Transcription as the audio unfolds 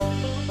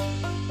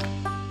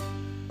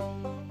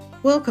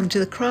Welcome to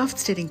the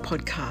Craftsteading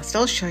Podcast.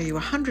 I'll show you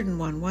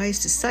 101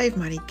 ways to save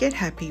money, get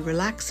happy,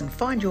 relax and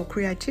find your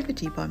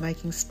creativity by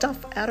making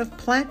stuff out of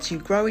plants you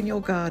grow in your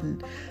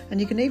garden.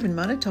 And you can even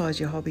monetize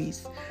your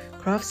hobbies.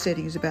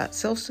 Craftsteading is about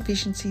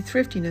self-sufficiency,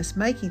 thriftiness,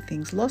 making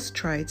things, lost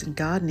trades and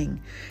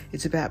gardening.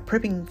 It's about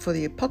prepping for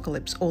the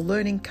apocalypse or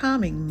learning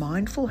calming,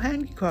 mindful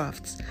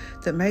handicrafts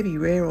that may be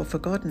rare or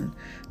forgotten,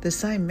 the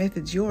same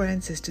methods your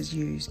ancestors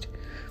used.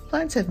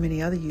 Plants have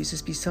many other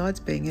uses besides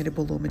being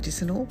edible or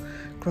medicinal.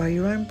 Grow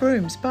your own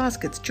brooms,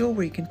 baskets,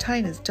 jewellery,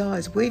 containers,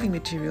 dyes, weaving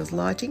materials,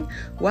 lighting,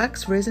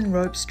 wax, resin,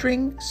 rope,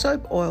 string,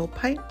 soap, oil,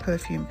 paint,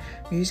 perfume,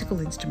 musical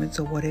instruments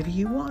or whatever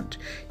you want.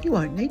 You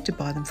won't need to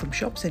buy them from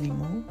shops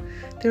anymore.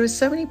 There are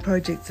so many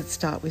projects that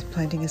start with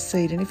planting a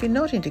seed, and if you're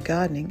not into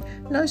gardening,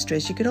 no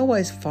stress, you can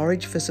always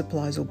forage for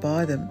supplies or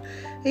buy them.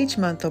 Each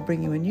month I'll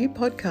bring you a new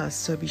podcast,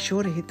 so be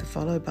sure to hit the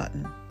follow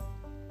button.